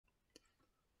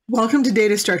Welcome to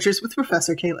Data Structures with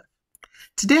Professor Caleb.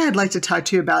 Today I'd like to talk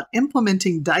to you about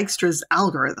implementing Dijkstra's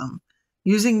algorithm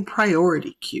using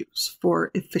priority queues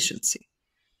for efficiency.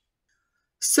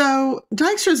 So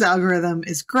Dijkstra's algorithm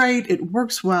is great, it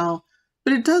works well,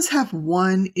 but it does have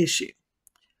one issue.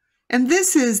 And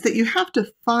this is that you have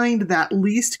to find that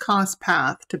least cost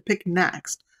path to pick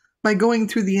next by going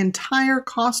through the entire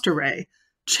cost array,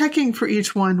 checking for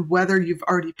each one whether you've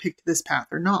already picked this path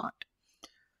or not.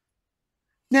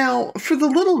 Now, for the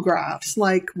little graphs,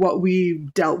 like what we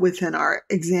dealt with in our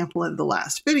example in the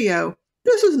last video,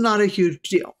 this is not a huge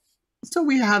deal. So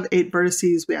we have 8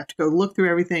 vertices, we have to go look through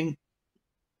everything,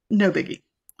 no biggie.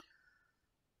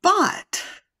 But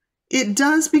it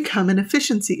does become an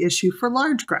efficiency issue for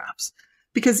large graphs,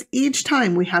 because each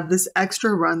time we have this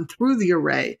extra run through the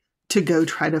array to go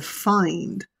try to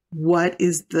find what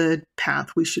is the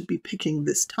path we should be picking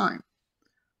this time.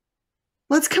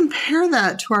 Let's compare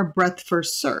that to our breadth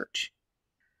first search.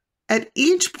 At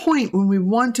each point when we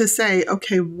want to say,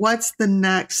 okay, what's the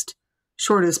next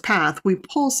shortest path, we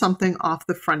pull something off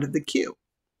the front of the queue.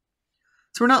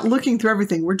 So we're not looking through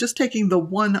everything, we're just taking the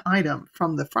one item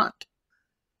from the front.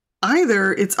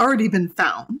 Either it's already been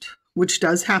found, which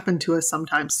does happen to us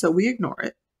sometimes, so we ignore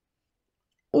it,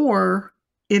 or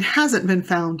it hasn't been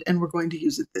found and we're going to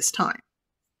use it this time.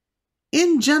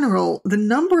 In general, the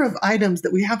number of items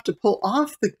that we have to pull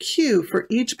off the queue for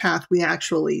each path we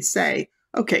actually say,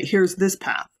 okay, here's this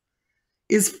path,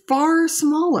 is far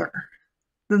smaller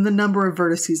than the number of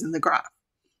vertices in the graph.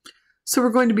 So we're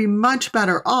going to be much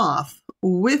better off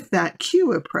with that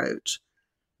queue approach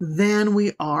than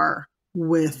we are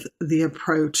with the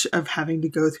approach of having to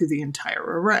go through the entire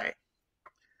array.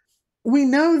 We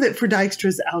know that for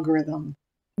Dijkstra's algorithm,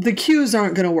 the queues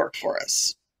aren't going to work for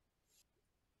us.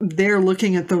 They're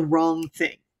looking at the wrong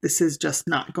thing. This is just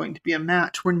not going to be a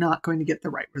match. We're not going to get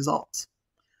the right results.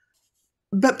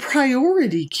 But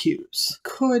priority queues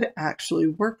could actually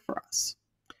work for us.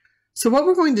 So what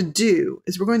we're going to do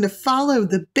is we're going to follow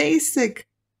the basic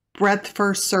breadth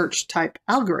first search type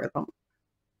algorithm.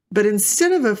 But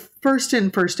instead of a first in,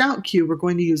 first out queue, we're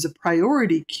going to use a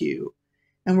priority queue,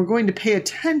 and we're going to pay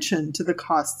attention to the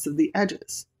costs of the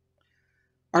edges.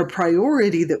 Our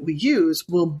priority that we use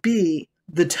will be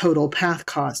the total path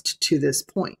cost to this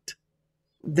point.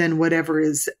 Then whatever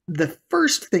is the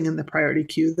first thing in the priority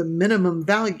queue, the minimum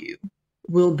value,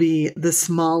 will be the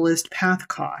smallest path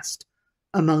cost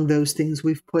among those things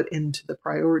we've put into the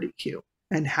priority queue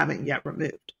and haven't yet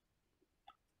removed.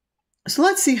 So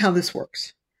let's see how this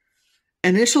works.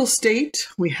 Initial state,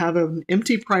 we have an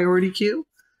empty priority queue.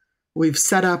 We've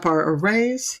set up our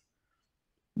arrays.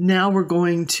 Now we're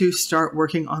going to start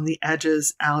working on the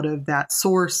edges out of that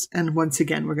source. And once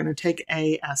again, we're going to take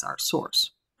A as our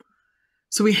source.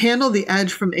 So we handle the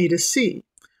edge from A to C.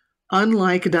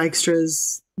 Unlike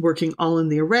Dijkstra's working all in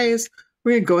the arrays,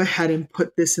 we're going to go ahead and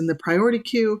put this in the priority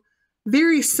queue,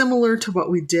 very similar to what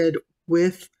we did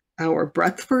with our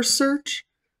breadth first search.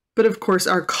 But of course,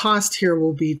 our cost here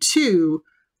will be 2,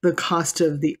 the cost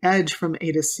of the edge from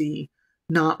A to C,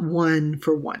 not 1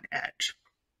 for one edge.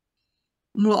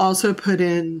 We'll also put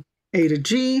in A to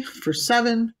G for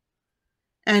 7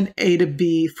 and A to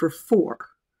B for 4.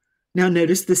 Now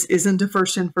notice this isn't a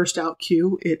first in, first out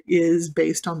queue. It is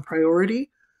based on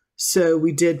priority. So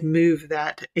we did move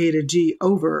that A to G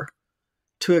over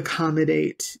to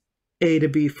accommodate A to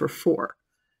B for 4.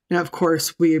 Now, of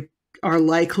course, we are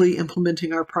likely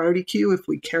implementing our priority queue if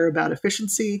we care about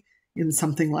efficiency in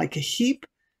something like a heap,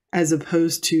 as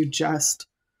opposed to just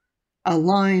a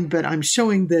line, but I'm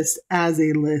showing this as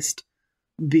a list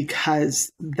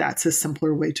because that's a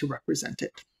simpler way to represent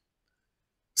it.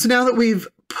 So now that we've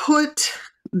put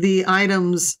the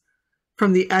items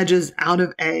from the edges out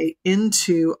of A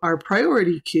into our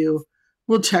priority queue,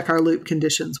 we'll check our loop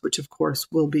conditions, which of course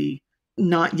will be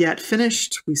not yet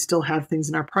finished. We still have things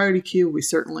in our priority queue. We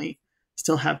certainly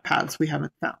still have paths we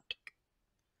haven't found.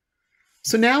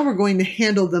 So now we're going to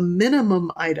handle the minimum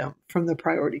item from the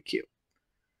priority queue,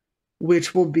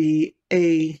 which will be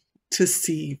A to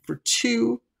C for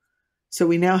 2. So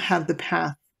we now have the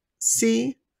path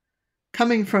C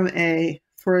coming from A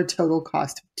for a total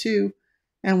cost of 2,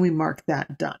 and we mark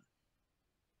that done.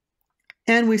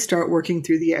 And we start working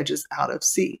through the edges out of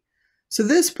C. So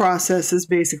this process is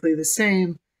basically the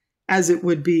same as it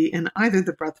would be in either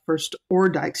the breadth first or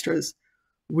Dijkstra's.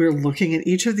 We're looking at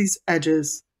each of these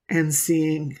edges and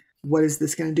seeing what is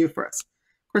this going to do for us.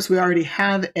 Of course, we already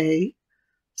have A,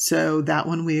 so that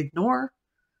one we ignore.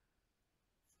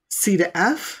 C to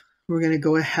F, we're going to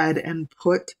go ahead and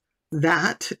put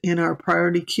that in our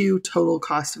priority queue, total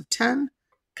cost of 10,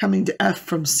 coming to F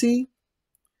from C.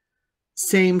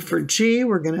 Same for G.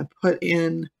 We're going to put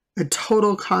in a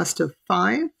total cost of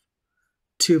 5,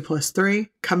 2 plus 3,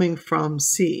 coming from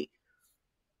C.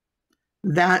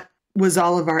 That was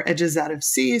all of our edges out of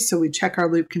C, so we check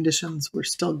our loop conditions. We're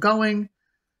still going.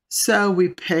 So we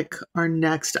pick our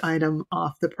next item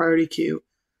off the priority queue,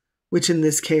 which in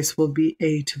this case will be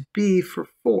A to B for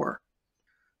 4.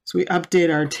 So we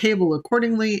update our table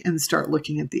accordingly and start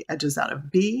looking at the edges out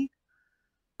of B.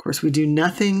 Of course, we do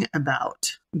nothing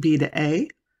about B to A,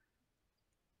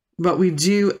 but we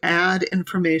do add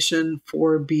information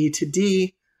for B to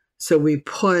D. So we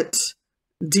put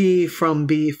D from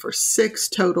B for 6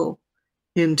 total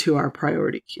into our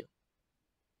priority queue.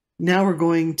 Now we're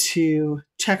going to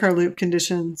check our loop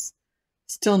conditions.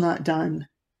 Still not done.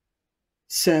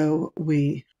 So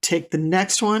we take the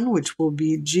next one, which will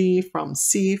be G from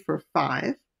C for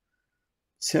 5.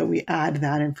 So we add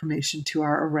that information to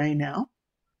our array now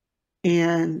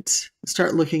and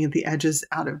start looking at the edges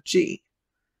out of G.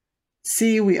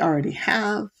 C we already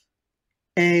have.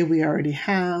 A we already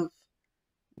have.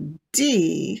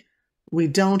 D we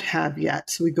don't have yet.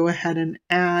 So we go ahead and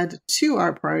add to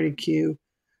our priority queue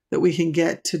that we can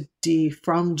get to D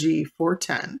from G for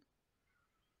 10.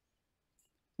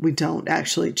 We don't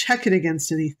actually check it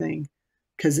against anything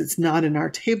because it's not in our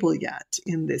table yet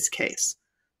in this case.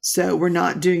 So we're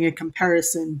not doing a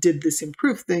comparison, did this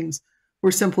improve things? We're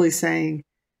simply saying,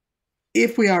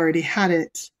 if we already had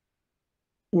it,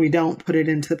 we don't put it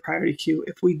into the priority queue.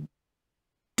 If we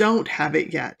don't have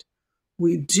it yet,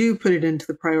 we do put it into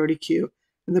the priority queue.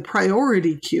 And the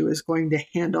priority queue is going to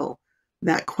handle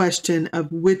that question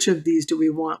of which of these do we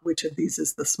want, which of these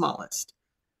is the smallest.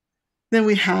 Then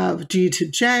we have G to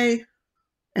J,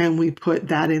 and we put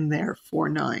that in there for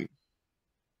 9.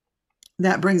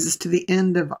 That brings us to the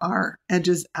end of our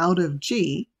edges out of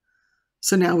G.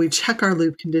 So now we check our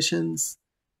loop conditions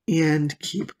and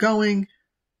keep going.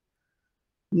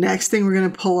 Next thing we're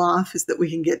going to pull off is that we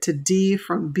can get to D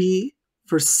from B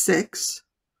for 6.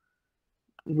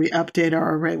 We update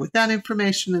our array with that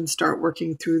information and start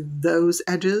working through those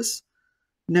edges.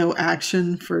 No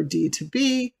action for D to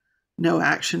B. No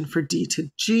action for D to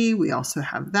G. We also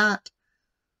have that.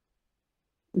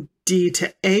 D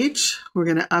to H, we're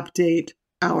going to update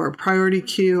our priority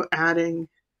queue, adding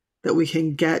that we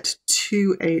can get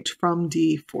to H from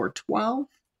D for 12.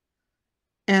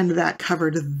 And that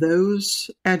covered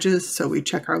those edges. So we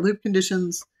check our loop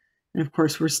conditions. And of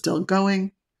course, we're still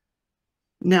going.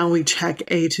 Now we check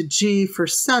A to G for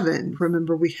 7.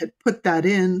 Remember, we had put that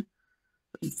in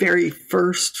the very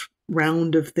first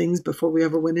round of things before we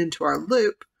ever went into our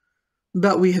loop,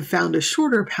 but we have found a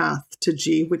shorter path to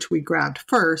G, which we grabbed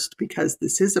first because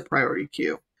this is a priority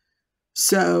queue.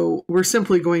 So we're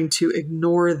simply going to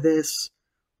ignore this.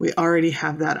 We already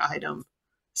have that item,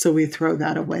 so we throw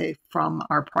that away from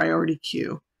our priority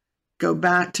queue, go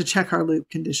back to check our loop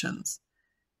conditions,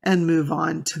 and move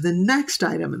on to the next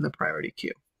item in the priority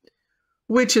queue,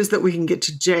 which is that we can get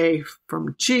to J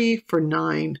from G for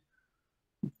 9.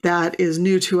 That is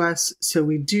new to us, so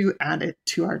we do add it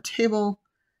to our table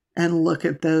and look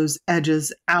at those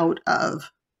edges out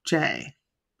of J.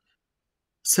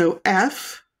 So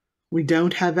F, we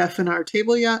don't have F in our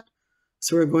table yet,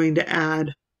 so we're going to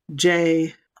add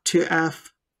J to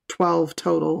F, 12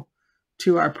 total,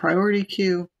 to our priority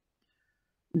queue.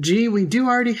 G we do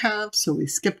already have, so we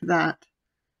skip that.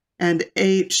 And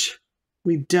H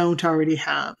we don't already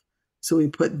have, so we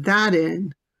put that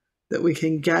in, that we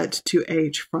can get to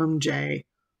H from J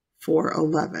for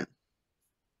 11.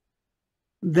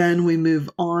 Then we move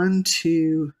on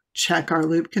to check our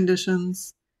loop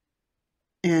conditions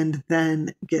and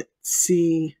then get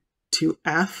C to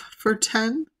F for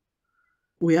 10.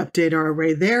 We update our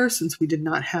array there since we did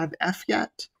not have F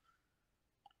yet.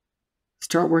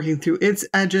 Start working through its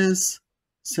edges.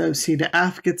 So C to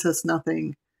F gets us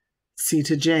nothing. C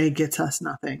to J gets us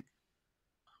nothing.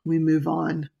 We move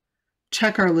on.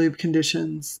 Check our loop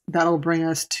conditions. That'll bring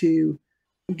us to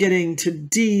getting to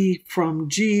D from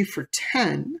G for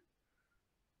 10.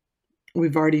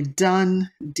 We've already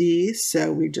done D,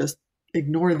 so we just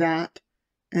ignore that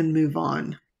and move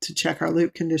on to check our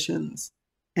loop conditions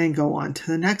and go on to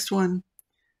the next one.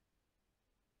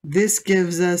 This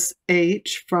gives us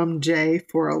H from J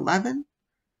for 11.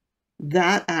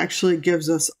 That actually gives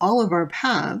us all of our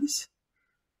paths.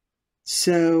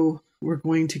 So we're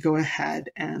going to go ahead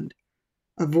and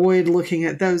avoid looking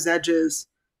at those edges.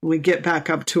 When we get back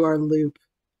up to our loop,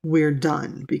 we're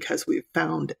done because we've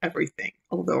found everything,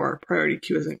 although our priority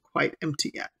queue isn't quite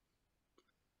empty yet.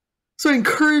 So I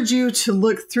encourage you to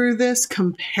look through this,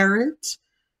 compare it.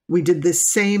 We did this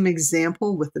same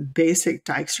example with the basic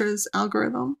Dijkstra's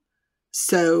algorithm.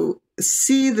 So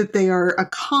see that they are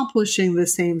accomplishing the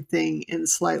same thing in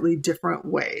slightly different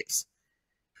ways.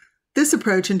 This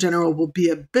approach in general will be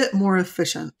a bit more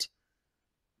efficient,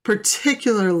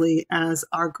 particularly as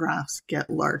our graphs get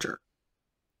larger.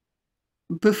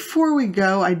 Before we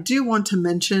go, I do want to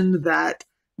mention that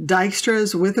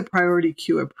Dijkstra's with a priority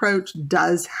queue approach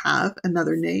does have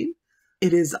another name.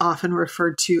 It is often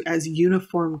referred to as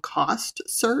uniform cost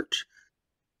search.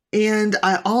 And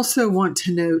I also want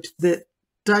to note that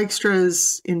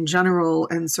Dijkstra's in general,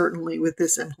 and certainly with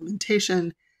this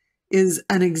implementation, is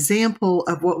an example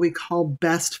of what we call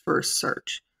best first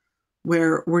search,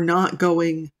 where we're not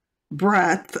going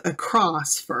breadth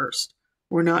across first.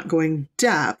 We're not going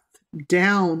depth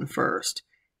down first.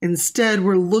 Instead,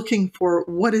 we're looking for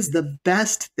what is the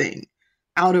best thing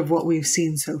out of what we've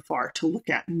seen so far to look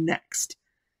at next.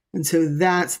 And so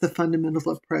that's the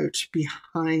fundamental approach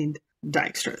behind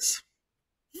Dijkstra's.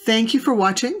 Thank you for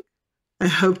watching. I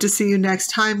hope to see you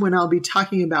next time when I'll be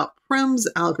talking about Prim's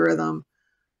algorithm.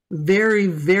 Very,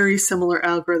 very similar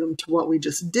algorithm to what we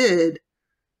just did,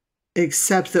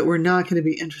 except that we're not going to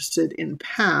be interested in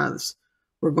paths.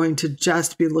 We're going to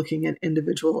just be looking at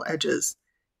individual edges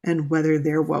and whether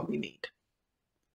they're what we need.